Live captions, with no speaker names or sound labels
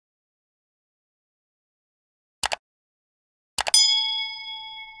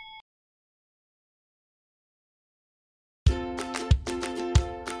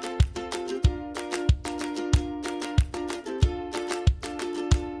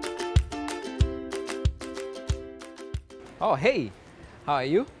Oh, hey, how are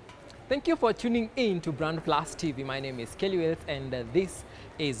you? Thank you for tuning in to BrandPlus TV. My name is Kelly Wells and this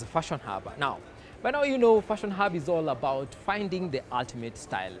is Fashion Hub. Now, by now you know Fashion Hub is all about finding the ultimate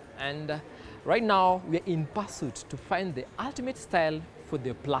style. And right now we're in pursuit to find the ultimate style for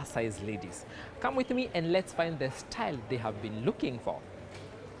the plus size ladies. Come with me and let's find the style they have been looking for.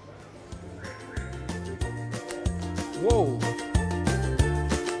 Whoa!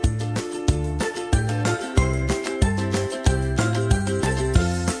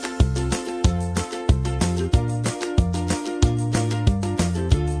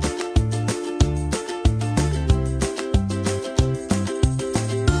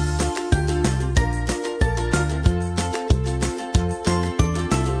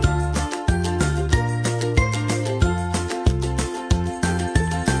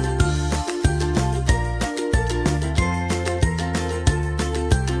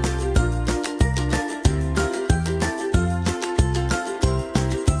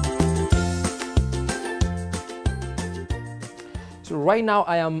 So right now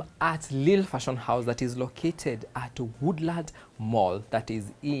I am at Lil Fashion House that is located at Woodland Mall that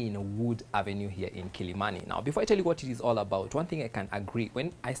is in Wood Avenue here in Kilimani. Now before I tell you what it is all about, one thing I can agree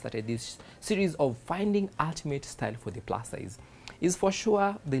when I started this series of finding ultimate style for the plus size is for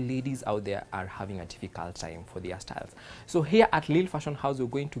sure the ladies out there are having a difficult time for their styles. So here at Lil Fashion House we're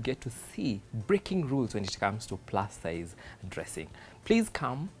going to get to see breaking rules when it comes to plus size dressing. Please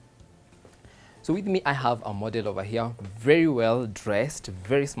come. So with me, I have a model over here, very well dressed,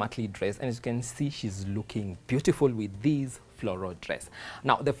 very smartly dressed, and as you can see, she's looking beautiful with this floral dress.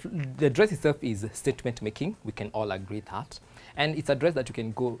 Now, the dress itself is statement making. We can all agree that. And it's a dress that you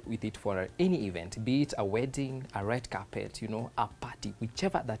can go with it for any event, be it a wedding, a red carpet, you know, a party,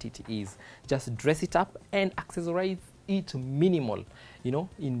 whichever that it is. Just dress it up and accessorize it minimal, you know,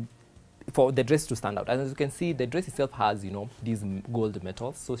 for the dress to stand out. And as you can see, the dress itself has, you know, these gold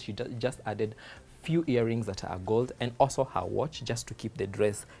metals. So she just added few earrings that are gold and also her watch just to keep the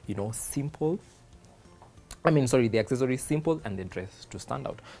dress, you know, simple. The accessory simple and the dress to stand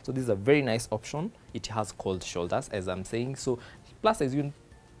out. So this is a very nice option. It has cold shoulders, as I'm saying. So plus size,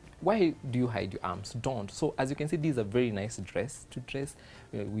 why do you hide your arms? Don't. So as you can see, this is a very nice dress to dress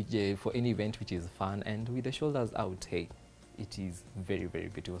for any event which is fun, and with the shoulders out, hey, it is very, very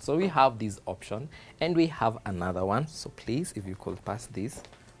beautiful. So we have this option and we have another one. So please, if you could pass this.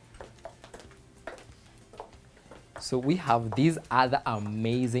 So we have this other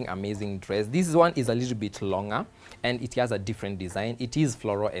amazing dress. This one is a little bit longer and it has a different design. It is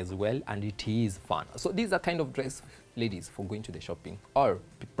floral as well and it is fun. So these are kind of dress, ladies, for going to the shopping, or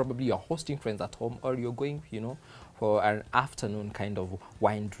probably you're hosting friends at home, or you're going, you know, for an afternoon kind of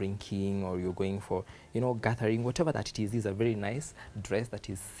wine drinking, or you're going for, you know, gathering, whatever that it is. This is a very nice dress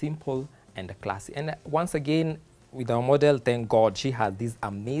that is simple and classy. And once again, with our model, thank God, she has this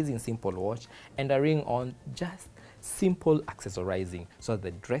amazing simple watch and a ring on, just simple accessorizing so that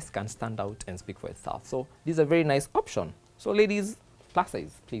the dress can stand out and speak for itself. So this is a very nice option. So ladies, plus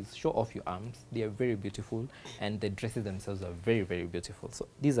size, please show off your arms. They are very beautiful and the dresses themselves are very, very beautiful. So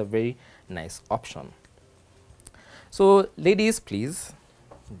this is a very nice option. So ladies, please,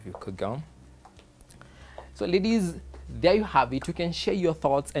 if you could go. So ladies, there you have it. You can share your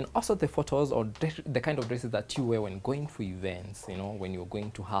thoughts and also the photos or the kind of dresses that you wear when going for events, you know, when you're going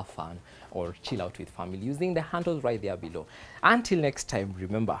to have fun or chill out with family, using the handles right there below. Until next time,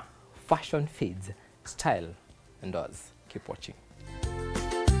 remember, fashion fades, style endures. Keep watching.